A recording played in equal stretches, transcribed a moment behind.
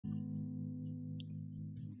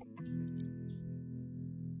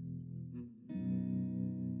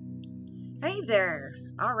Hey there.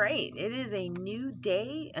 All right. It is a new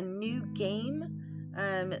day, a new game.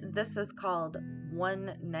 This is called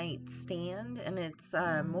One Night Stand, and it's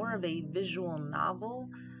more of a visual novel,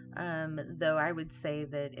 though I would say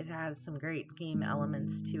that it has some great game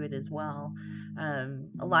elements to it as well.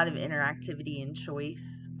 A lot of interactivity and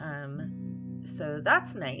choice. So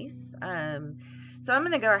that's nice. So I'm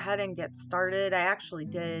going to go ahead and get started. I actually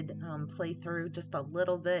did play through just a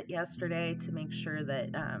little bit yesterday to make sure that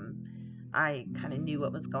I kind of knew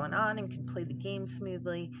what was going on and could play the game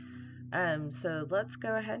smoothly. So let's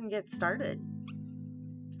go ahead and get started.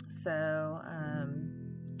 So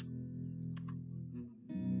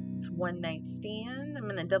it's One Night Stand. I'm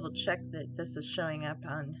going to double check that this is showing up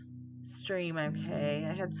on stream okay.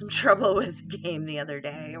 I had some trouble with the game the other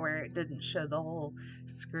day where it didn't show the whole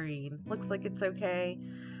screen. Looks like it's okay.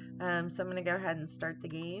 So I'm going to go ahead and start the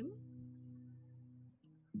game.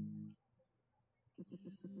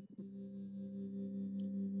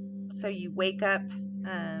 So you wake up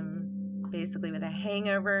basically with a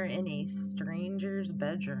hangover in a stranger's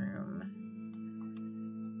bedroom.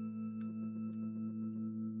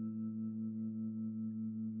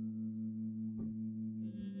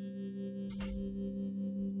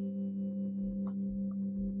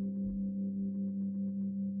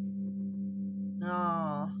 Oh,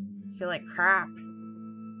 I feel like crap.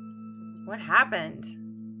 What happened?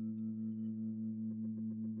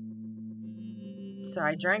 So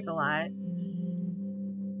I drank a lot.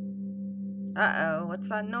 Uh-oh, what's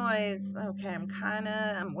that noise? Okay,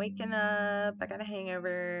 I'm waking up. I got a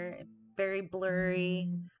hangover. Very blurry.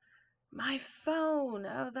 My phone.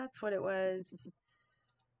 Oh, that's what it was.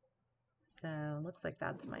 So, looks like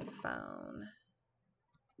that's my phone.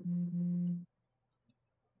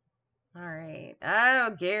 All right.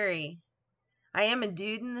 Oh, Gary. I am a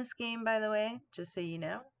dude in this game, by the way, just so you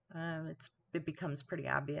know. It becomes pretty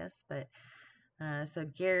obvious, but so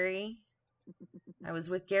Gary, I was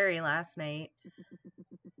with Gary last night.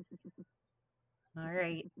 All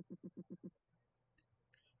right.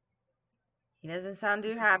 He doesn't sound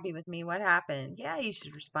too happy with me. What happened? Yeah, you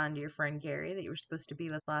should respond to your friend Gary that you were supposed to be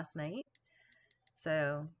with last night.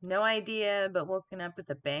 So, no idea, but woken up with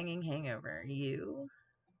a banging hangover. You?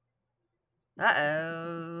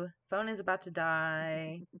 Uh-oh. Phone is about to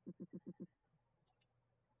die.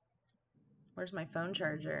 Where's my phone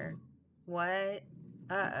charger? What?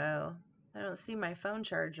 Uh-oh. I don't see my phone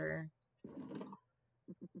charger.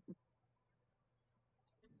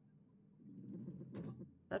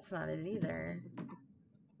 That's not it either.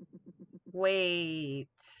 Wait.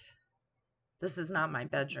 This is not my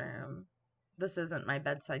bedroom. This isn't my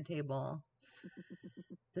bedside table.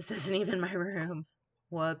 This isn't even my room.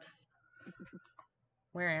 Whoops.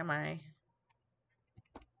 Where am I?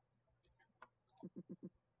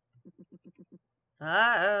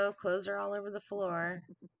 Uh-oh. Clothes are all over the floor.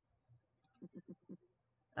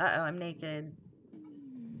 Uh-oh, I'm naked.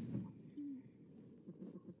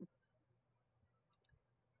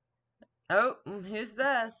 Oh, who's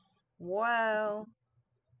this? Whoa.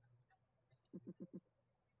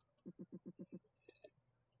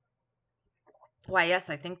 Why,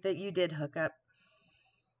 yes, I think that you did hook up.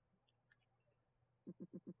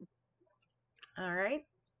 All right.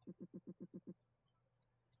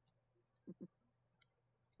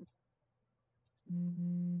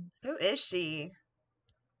 Who is she?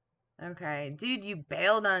 Okay. Dude, you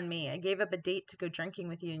bailed on me. I gave up a date to go drinking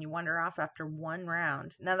with you and you wander off after one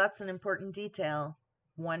round. Now that's an important detail.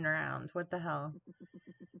 One round. What the hell?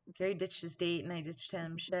 Gary ditched his date and I ditched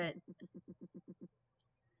him. Shit.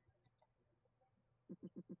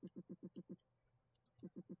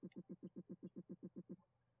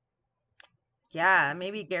 Yeah,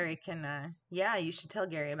 maybe Gary can, yeah, you should tell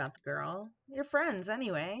Gary about the girl. You're friends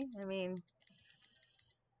anyway. I mean,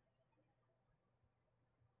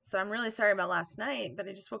 so I'm really sorry about last night, but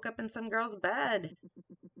I just woke up in some girl's bed.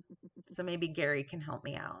 So maybe Gary can help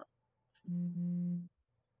me out.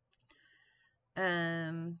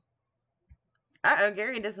 Um, uh-oh,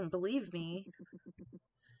 Gary doesn't believe me.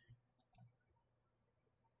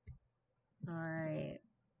 All right.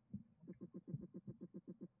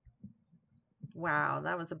 Wow,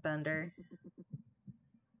 that was a bender.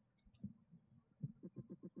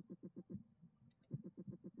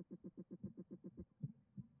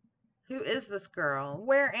 Who is this girl?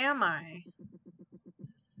 Where am I?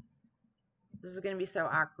 This is going to be so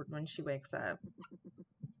awkward when she wakes up.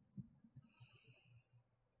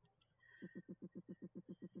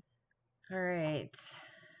 All right.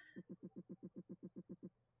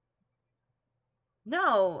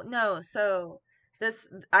 No. So this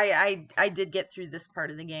I did get through this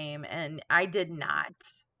part of the game and I did not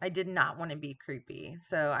I did not want to be creepy,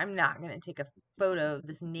 so I'm not going to take a photo of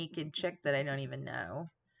this naked chick that I don't even know.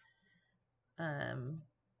 Uh-oh,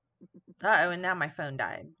 and now my phone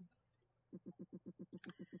died.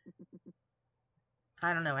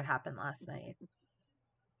 I don't know what happened last night.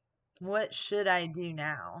 What should I do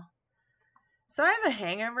now? So I have a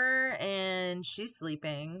hangover and she's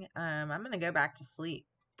sleeping. I'm gonna go back to sleep.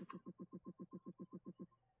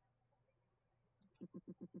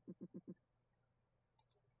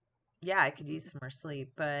 Yeah, I could use some more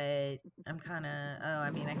sleep, but I'm kind of, I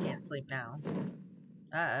mean, I can't sleep now.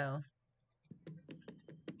 Uh-oh.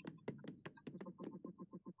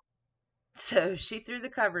 So she threw the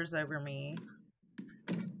covers over me.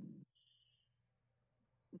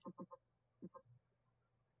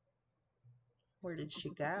 Where did she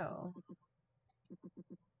go?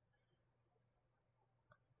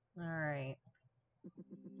 All right.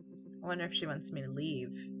 I wonder if she wants me to leave.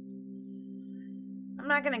 I'm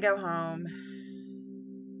not gonna go home.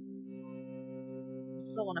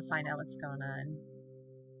 Still want to find out what's going on.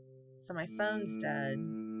 So my phone's dead.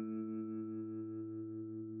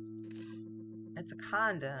 It's a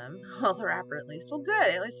condom. Well, the wrapper at least. Well,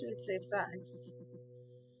 good. At least we had safe sex.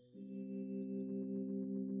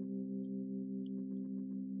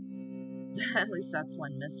 At least that's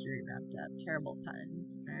one mystery wrapped up. Terrible pun.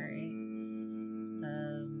 Alright.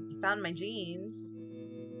 I found my jeans.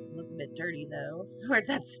 Look a bit dirty, though. Where'd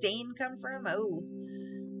that stain come from? Oh.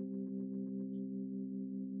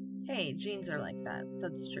 Hey, jeans are like that.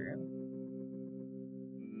 That's true.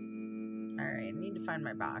 Alright, I need to find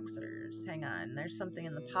my boxers. Hang on. There's something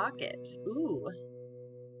in the pocket. Ooh.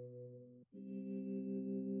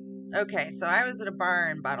 Okay, so I was at a bar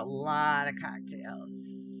and bought a lot of cocktails.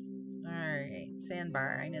 Alright,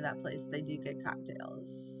 Sandbar. I know that place. They do good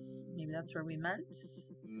cocktails. Maybe that's where we met?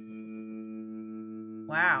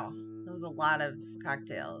 Wow, that was a lot of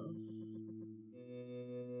cocktails.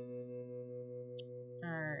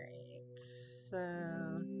 Alright, so...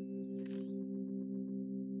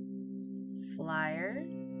 Flyer.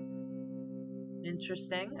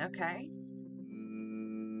 Interesting, okay.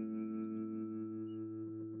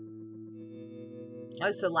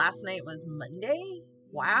 Oh, so last night was Monday?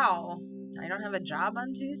 Wow. I don't have a job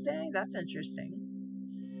on Tuesday? That's interesting.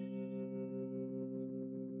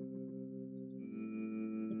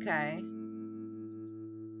 Okay.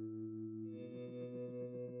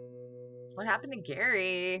 What happened to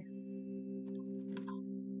Gary?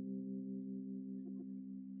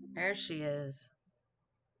 There she is.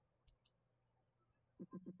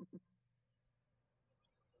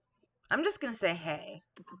 I'm just gonna say hey.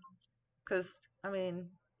 Because, I mean,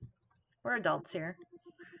 we're adults here.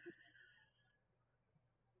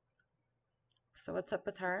 So what's up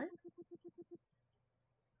with her?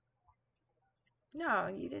 No,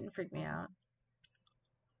 you didn't freak me out.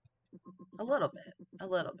 A little bit. A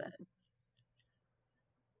little bit.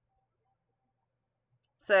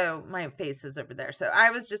 So my face is over there. So I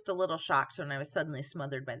was just a little shocked when I was suddenly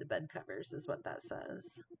smothered by the bed covers, is what that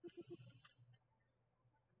says.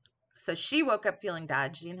 So she woke up feeling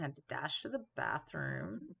dodgy and had to dash to the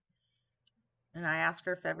bathroom. And I asked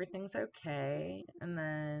her if everything's okay. And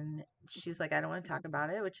then she's like, I don't want to talk about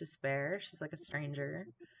it, which is fair. She's like a stranger.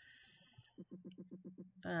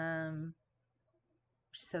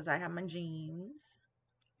 She says, I have my jeans.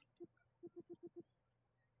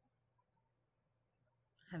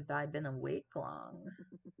 Have I been awake long?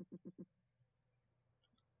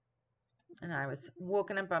 And I was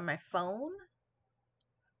woken up on my phone.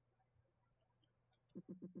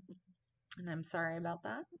 And I'm sorry about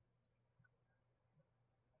that.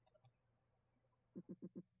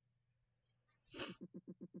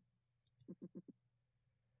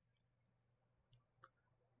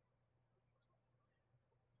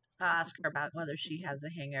 I'll ask her about whether she has a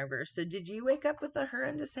hangover. So did you wake up with a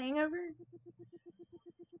horrendous hangover?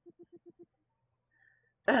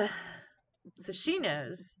 So she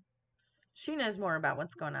knows. She knows more about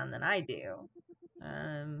what's going on than I do.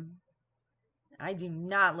 I do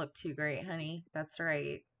not look too great, honey. That's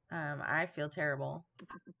right. I feel terrible.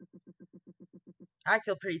 I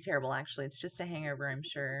feel pretty terrible, actually. It's just a hangover, I'm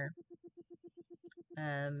sure.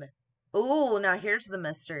 Oh, now here's the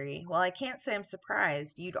mystery. Well, I can't say I'm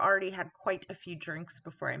surprised. You'd already had quite a few drinks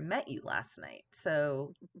before I met you last night.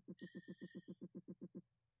 So,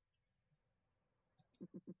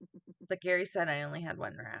 but Gary said I only had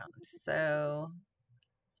one round. So,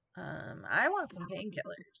 I want some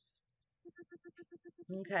painkillers.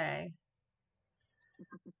 Okay.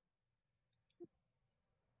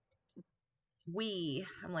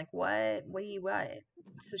 I'm like, what? What?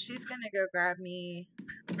 So she's gonna go grab me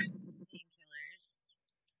some painkillers.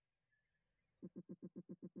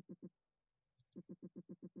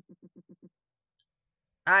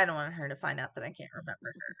 I don't want her to find out that I can't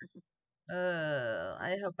remember her.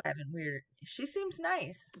 I hope I haven't weird. She seems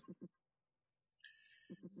nice,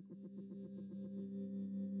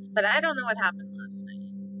 but I don't know what happened last night.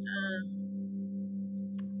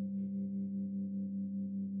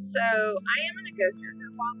 So I am gonna go through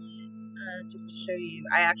her wallet just to show you.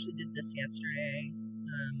 I actually did this yesterday,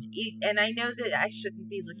 and I know that I shouldn't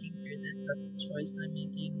be looking through this. That's a choice I'm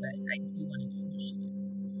making, but I do want to know who she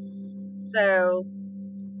is. So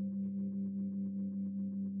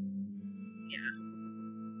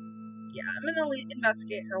yeah, I'm gonna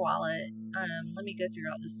investigate her wallet. Let me go through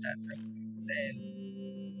all this stuff real quick. So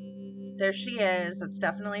there she is. That's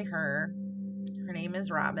definitely her. Her name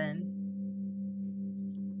is Robin.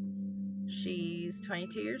 She's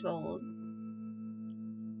 22 years old.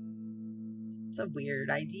 It's a weird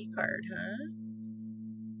ID card, huh?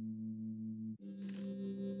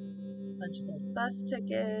 Bunch of old bus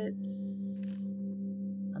tickets,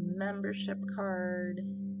 a membership card.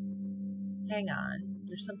 Hang on,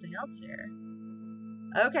 there's something else here.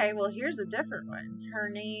 Okay, well, here's a different one. Her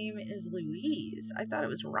name is Louise. I thought it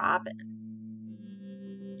was Robin.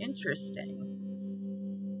 Interesting.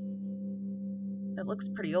 It looks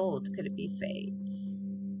pretty old. Could it be fake?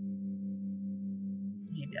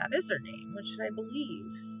 Maybe that is her name. What should I believe?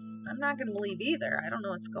 I'm not going to believe either. I don't know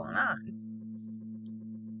what's going on.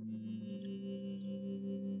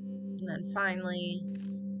 And then finally,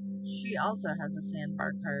 she also has a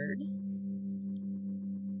sandbar card.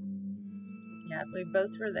 Yeah, we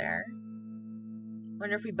both were there.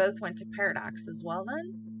 Wonder if we both went to Paradox as well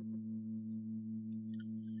then?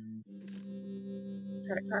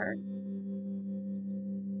 Credit card.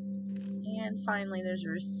 And finally, there's a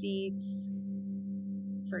receipt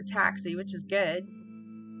for a taxi, which is good.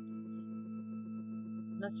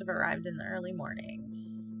 Must have arrived in the early morning.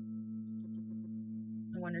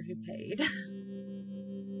 I wonder who paid.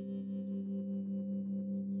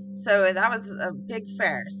 So that was a big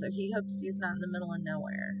fare. So he hopes he's not in the middle of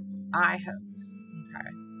nowhere. I hope.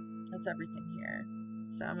 Okay. That's everything here.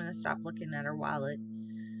 So I'm going to stop looking at her wallet.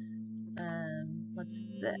 What's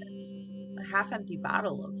this? A half-empty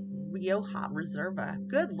bottle of Rioja Reserva.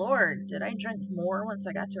 Good Lord. Did I drink more once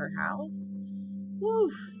I got to her house?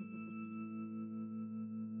 Woof.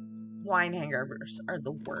 Wine hangovers are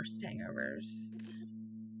the worst hangovers.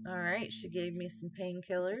 Alright, she gave me some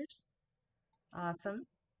painkillers. Awesome.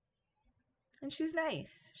 And she's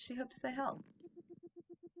nice. She hopes they help.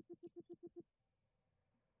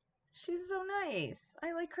 She's so nice.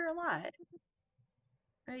 I like her a lot.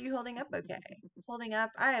 Are you holding up okay? Holding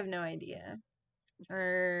up? I have no idea.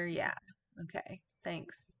 Yeah. Okay.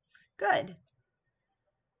 Thanks. Good.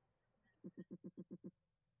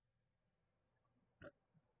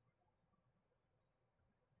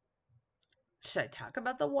 Should I talk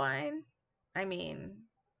about the wine? I mean,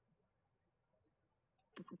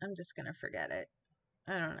 I'm just gonna forget it.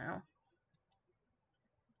 I don't know.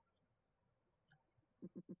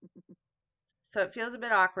 So it feels a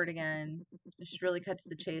bit awkward again. I should really cut to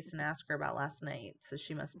the chase and ask her about last night, so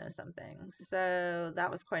she must know something. So that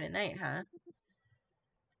was quite a night, huh?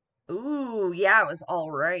 Ooh, yeah, it was all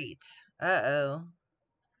right. Uh-oh.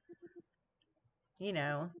 You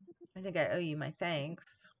know, I think I owe you my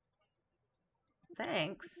thanks.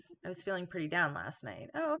 Thanks. I was feeling pretty down last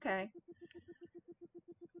night. Oh, okay.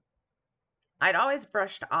 I'd always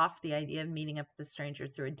brushed off the idea of meeting up with a stranger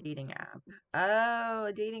through a dating app. Oh,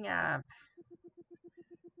 a dating app.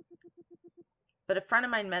 But a friend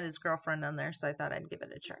of mine met his girlfriend on there, so I thought I'd give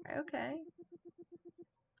it a try. Okay.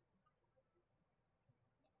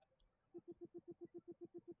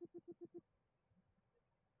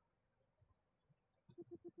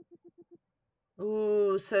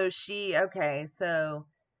 Ooh, okay, so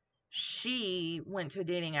she went to a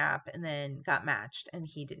dating app and then got matched and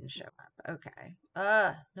he didn't show up. Okay.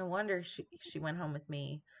 No wonder she went home with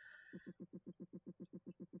me.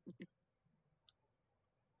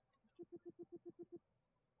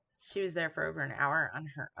 She was there for over an hour on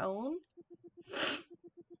her own.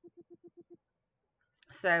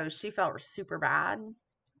 So she felt super bad.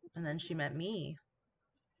 And then she met me.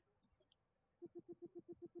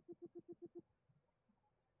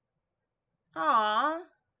 Aw.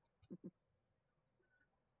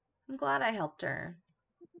 I'm glad I helped her.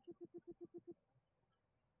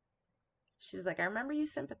 She's like, I remember you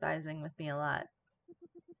sympathizing with me a lot.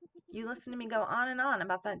 You listened to me go on and on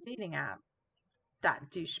about that dating app.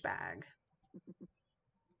 That douchebag.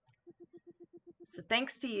 So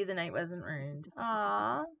thanks to you, the night wasn't ruined.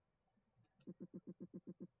 Aw.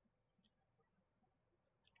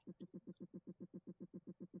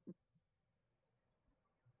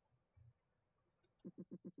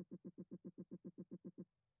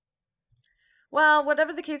 Well,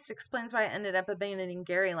 whatever the case explains why I ended up abandoning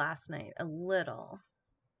Gary last night a little.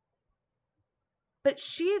 But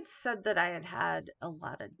she had said that I had had a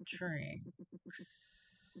lot of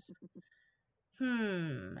drinks.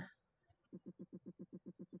 Hmm.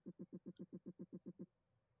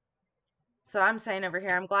 So I'm saying over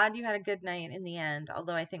here, I'm glad you had a good night in the end,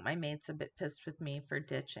 although I think my mate's a bit pissed with me for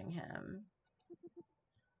ditching him.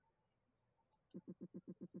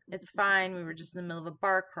 It's fine. We were just in the middle of a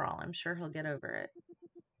bar crawl. I'm sure he'll get over it.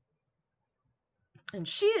 And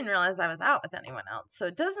she didn't realize I was out with anyone else. So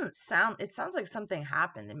it sounds like something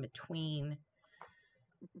happened in between.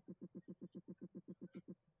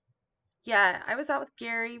 Yeah, I was out with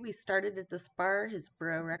Gary. We started at this bar his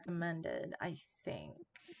bro recommended, I think.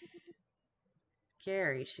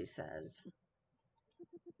 Gary, she says.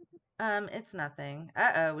 It's nothing.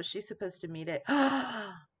 Uh-oh, was she supposed to meet it?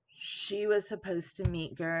 She was supposed to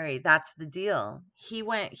meet Gary. That's the deal. He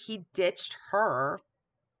ditched her.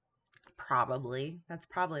 Probably. That's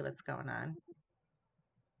probably what's going on.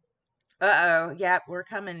 Uh-oh, yep, we're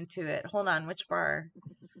coming to it. Hold on, which bar?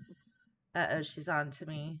 Uh-oh, she's on to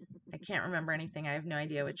me. I can't remember anything. I have no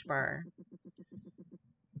idea which bar.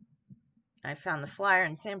 I found the flyer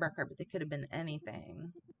in Sandbrook, but they could have been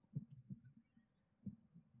anything.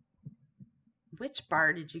 Which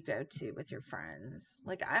bar did you go to with your friends?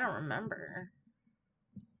 Like, I don't remember.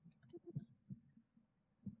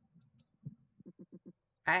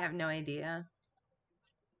 I have no idea.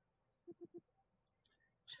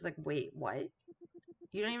 She's like, wait, what?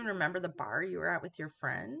 You don't even remember the bar you were at with your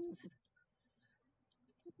friends?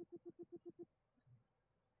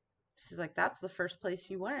 She's like, that's the first place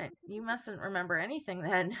you went. You mustn't remember anything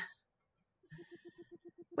then.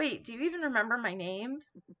 Wait, do you even remember my name?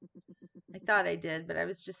 I thought I did, but I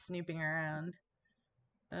was just snooping around.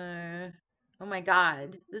 Oh my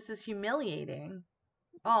God, this is humiliating.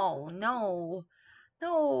 Oh, no.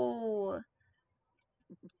 No.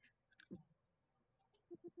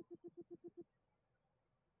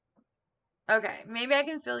 Okay, maybe I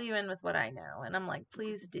can fill you in with what I know. And I'm like,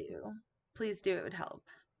 please do. Please do. It would help.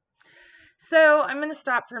 So I'm going to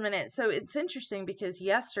stop for a minute. So it's interesting because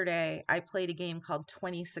yesterday I played a game called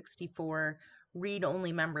 2064 Read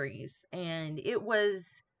Only Memories. And it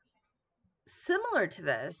was similar to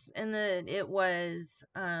this in that it was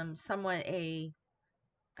somewhat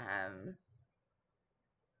um,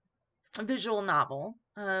 a visual novel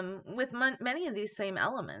with many of these same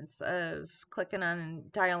elements of clicking on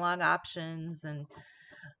dialogue options. And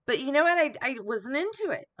but you know what, I wasn't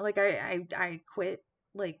into it. Like I quit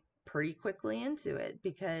like pretty quickly into it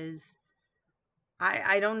because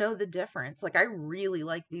I don't know the difference. Like I really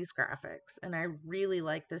like these graphics and I really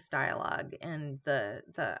like this dialogue and the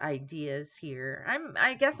ideas here.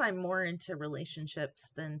 I guess I'm more into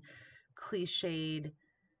relationships than cliched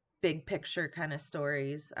big picture kind of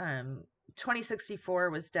stories.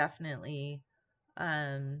 2064 was definitely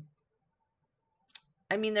um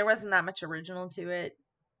I mean there wasn't that much original to it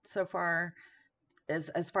so far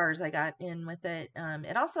as I got in with it.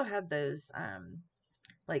 It also had those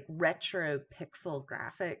like retro pixel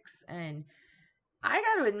graphics, and I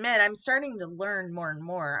got to admit I'm starting to learn more and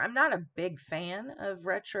more. I'm not a big fan of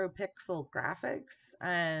retro pixel graphics.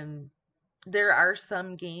 There are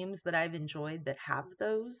some games that I've enjoyed that have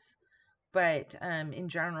those, but in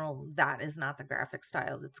general that is not the graphic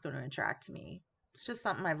style that's going to attract me. It's just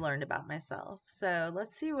something I've learned about myself. So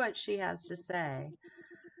let's see what she has to say.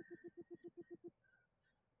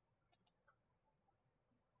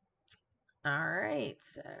 All right,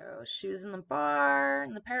 so she was in the bar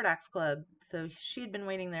in the Paradox Club. So she had been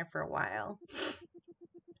waiting there for a while.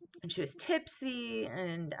 And she was tipsy,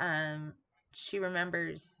 and she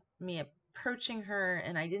remembers me approaching her,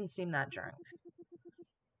 and I didn't seem that drunk.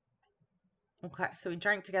 Okay, so we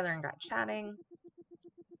drank together and got chatting.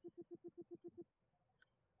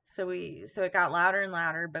 So it got louder and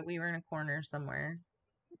louder, but we were in a corner somewhere.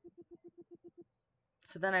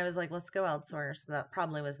 So then I was like, let's go elsewhere. So that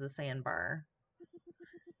probably was the sandbar.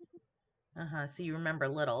 Uh-huh. So you remember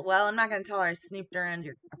little. Well, I'm not going to tell her I snooped around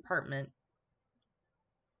your apartment.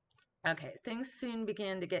 Okay, things soon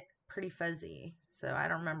began to get pretty fuzzy. So I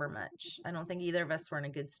don't remember much. I don't think either of us were in a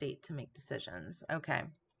good state to make decisions. Okay.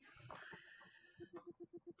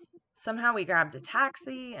 Somehow we grabbed a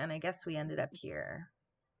taxi, and I guess we ended up here.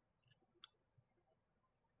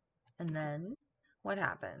 And then what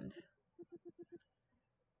happened?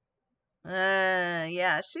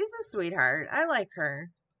 Yeah, she's a sweetheart. I like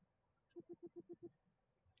her.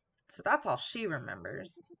 So that's all she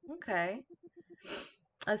remembers. Okay.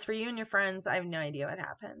 As for you and your friends, I have no idea what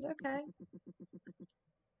happened. Okay.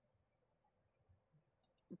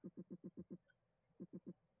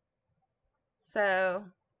 So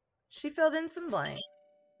she filled in some blanks,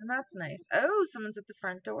 and that's nice. Oh, someone's at the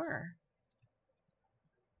front door.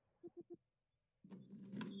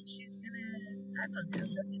 So she's gonna, I don't know,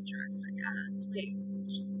 go get dressed, I guess. Wait,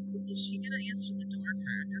 is she gonna answer the door in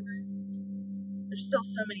her underwear? There's still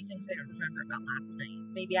so many things I don't remember about last night.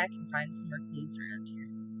 Maybe I can find some more clues around here.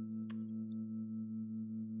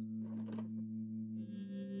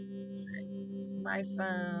 Alright, it's my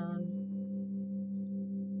phone.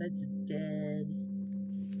 Bed's dead.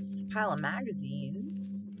 It's a pile of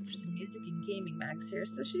magazines. There's some music and gaming mags here,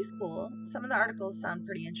 so she's cool. Some of the articles sound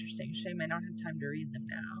pretty interesting. Shame I don't have time to read them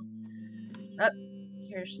now. Oh,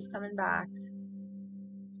 here she's coming back.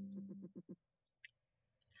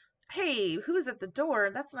 Hey, who's at the door?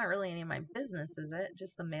 That's not really any of my business, is it?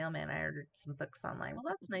 Just the mailman. I ordered some books online. Well,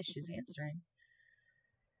 that's nice she's answering.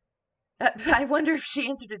 I wonder if she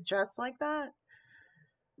answered it just like that.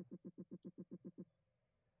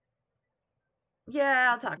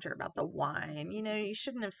 Yeah, I'll talk to her about the wine. You know, you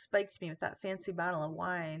shouldn't have spiked me with that fancy bottle of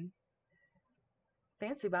wine.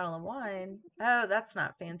 Fancy bottle of wine? Oh, that's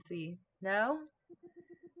not fancy. No?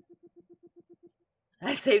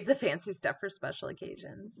 I saved the fancy stuff for special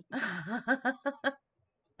occasions.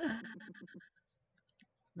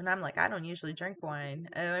 And I'm like, I don't usually drink wine.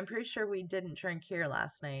 Oh, I'm pretty sure we didn't drink here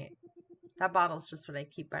last night. That bottle's just what I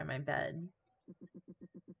keep by my bed.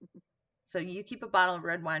 So you keep a bottle of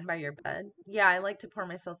red wine by your bed? Yeah, I like to pour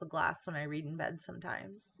myself a glass when I read in bed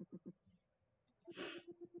sometimes.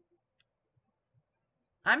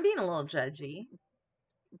 I'm being a little judgy.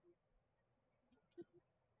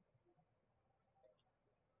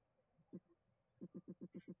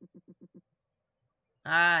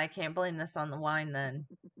 Ah, I can't blame this on the wine then.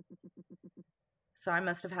 So I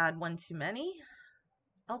must have had one too many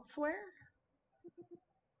elsewhere.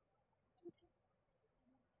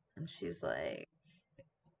 And she's like,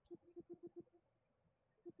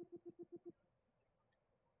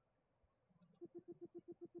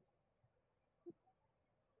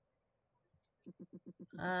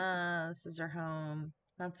 this is her home.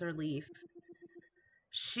 That's her leaf.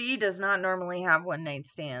 She does not normally have one night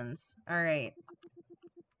stands. All right.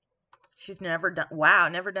 She's never done, wow,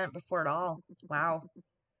 never done it before at all. Wow.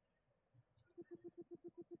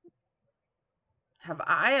 Have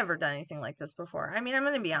I ever done anything like this before? I mean, I'm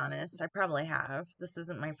going to be honest. I probably have. This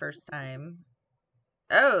isn't my first time.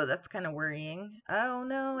 Oh, that's kind of worrying. Oh,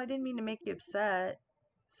 no, I didn't mean to make you upset.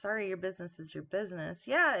 Sorry, your business is your business.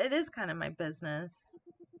 Yeah, it is kind of my business.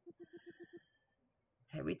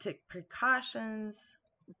 Okay, we took precautions.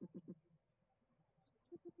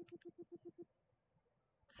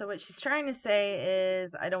 So what she's trying to say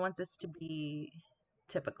is, I don't want this to be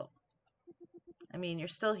typical. I mean, you're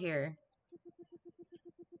still here.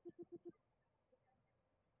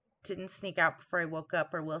 Didn't sneak out before I woke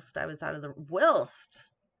up or whilst I was out of the... Whilst!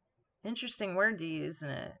 Interesting word to use in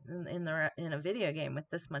a video game with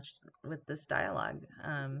this dialogue.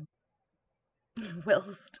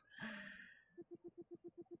 Whilst.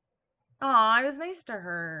 Aw, I was nice to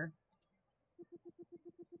her.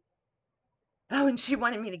 Oh, and she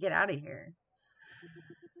wanted me to get out of here.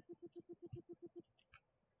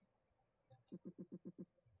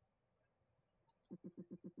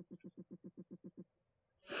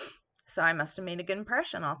 So I must have made a good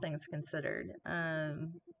impression, all things considered.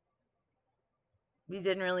 We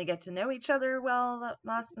didn't really get to know each other well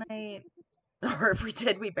last night. Or if we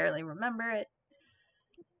did, we barely remember it.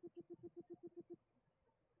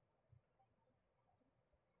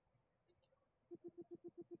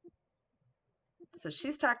 So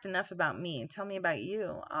she's talked enough about me. Tell me about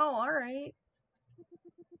you. Oh, all right.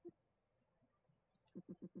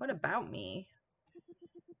 What about me?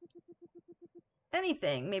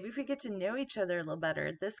 Anything. Maybe if we get to know each other a little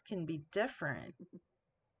better, this can be different.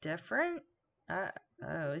 Different?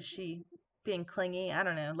 Oh, is she being clingy? I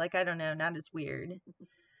don't know. Like, I don't know. Not as weird.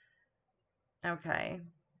 Okay.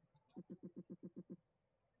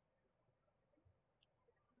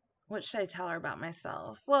 What should I tell her about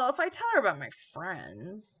myself? Well, if I tell her about my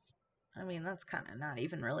friends, I mean, that's kind of not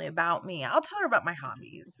even really about me. I'll tell her about my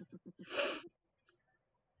hobbies.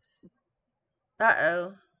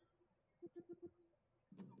 Uh-oh.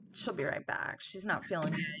 She'll be right back. She's not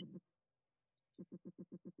feeling good.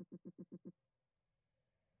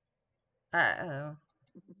 Uh-oh.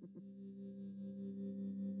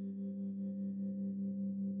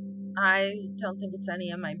 I don't think it's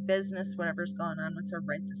any of my business, whatever's going on with her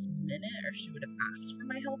right this minute, or she would have asked for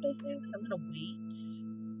my help, I think. So I'm going to wait.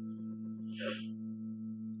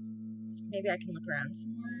 Maybe I can look around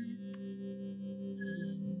some more.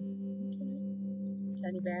 Okay.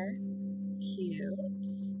 Teddy bear. Cute.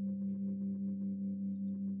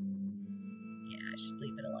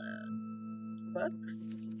 leave it alone.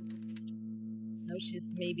 Books. No,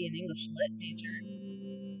 she's maybe an English lit major.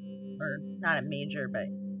 Or not a major, but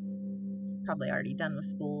probably already done with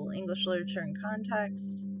school. English literature and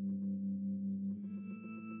context.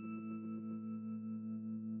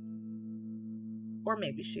 Or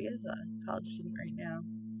maybe she is a college student right now.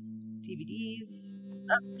 DVDs.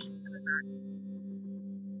 Oh, she's coming back.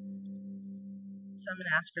 So I'm going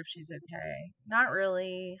to ask her if she's okay. Not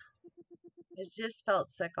really. I just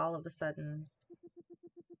felt sick all of a sudden.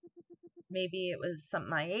 Maybe it was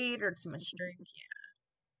something I ate or too much drink. Yeah.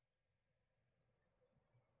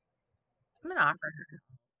 I'm going to offer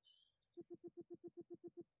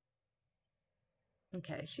her.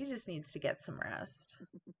 Okay, she just needs to get some rest.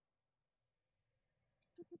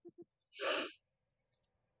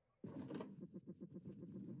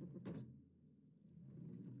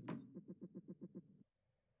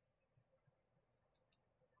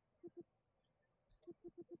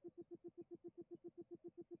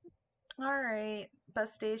 All right,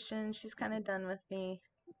 bus station. She's kind of done with me.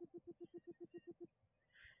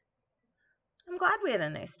 I'm glad we had a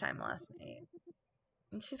nice time last night.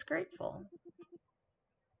 And she's grateful.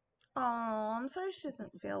 Oh, I'm sorry she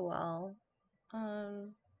doesn't feel well. I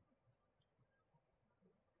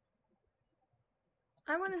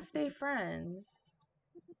want to stay friends.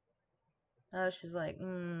 Oh, she's like,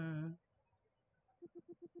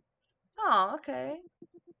 Oh, okay.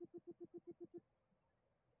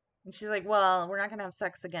 And she's like, well, we're not going to have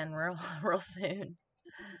sex again real soon.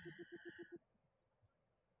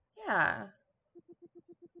 Yeah.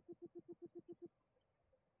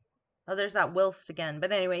 Oh, there's that whilst again.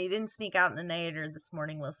 But anyway, you didn't sneak out in the night or this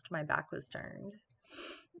morning whilst my back was turned.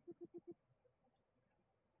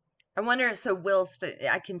 I wonder, so whilst,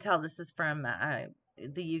 I can tell this is from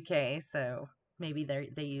the UK, so maybe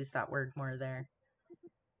they use that word more there.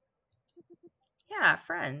 Yeah,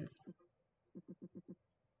 friends.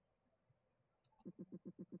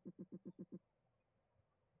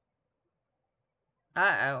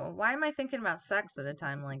 Uh-oh. Why am I thinking about sex at a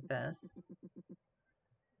time like this?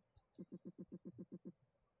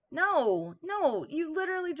 No, no, you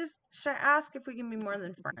literally just should ask if we can be more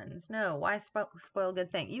than friends. No, why spoil a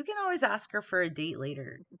good thing? You can always ask her for a date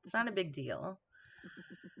later. It's not a big deal.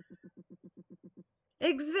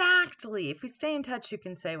 Exactly. If we stay in touch, you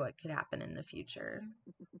can say what could happen in the future.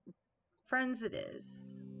 Friends it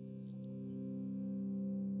is.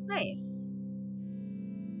 Nice.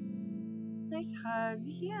 Nice hug.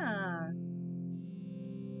 Yeah.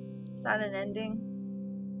 Is that an ending?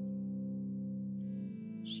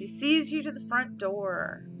 She sees you to the front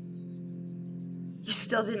door. You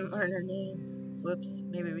still didn't learn her name. Whoops,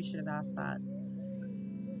 maybe we should have asked that.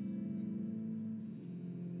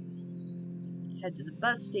 Head to the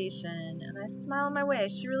bus station, and I smile my way.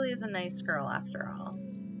 She really is a nice girl after all.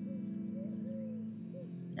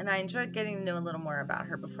 And I enjoyed getting to know a little more about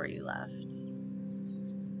her before you left.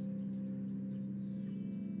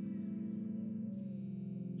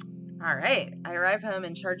 All right, I arrive home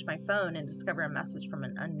and charge my phone and discover a message from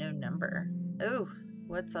an unknown number. Ooh,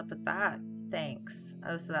 what's up with that? Thanks.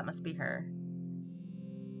 Oh, so that must be her.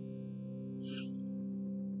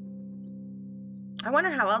 I wonder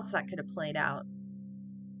how else that could have played out.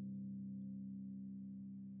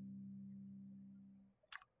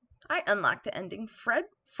 I unlocked the ending friend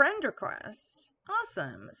request.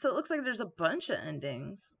 Awesome. So it looks like there's a bunch of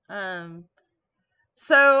endings.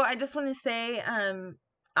 So I just want to say,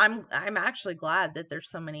 I'm actually glad that there's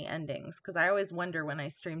so many endings because I always wonder when I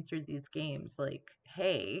stream through these games, like,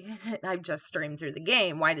 hey, I just streamed through the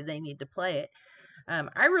game. Why did they need to play it?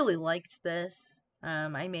 I really liked this.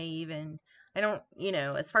 I may even, I don't,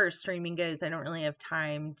 as far as streaming goes, I don't really have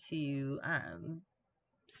time to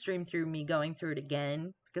stream through me going through it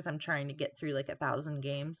again because I'm trying to get through like 1,000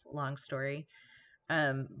 games. Long story.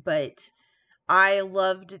 But I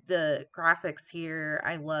loved the graphics here.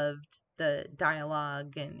 I loved the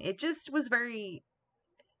dialogue, and it just was very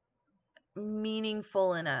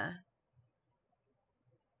meaningful in a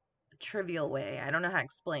trivial way. I don't know how to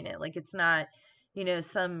explain it. Like, it's not,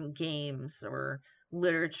 some games or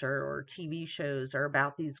literature or TV shows are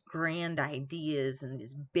about these grand ideas and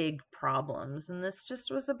these big problems. And this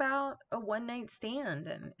just was about a one night stand,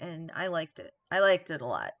 and I liked it. I liked it a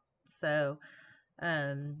lot. So,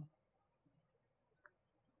 um,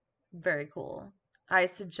 very cool. I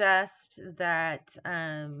suggest that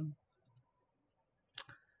I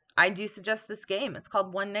do suggest this game. It's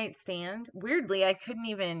called One Night Stand. Weirdly, I couldn't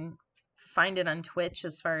even find it on Twitch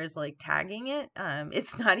as far as like tagging it.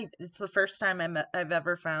 It's not even, it's the first time I've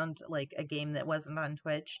ever found like a game that wasn't on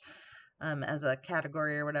Twitch as a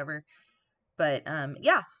category or whatever. But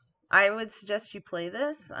yeah, I would suggest you play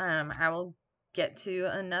this. I will get to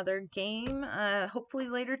another game hopefully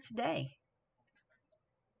later today.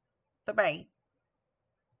 Bye bye.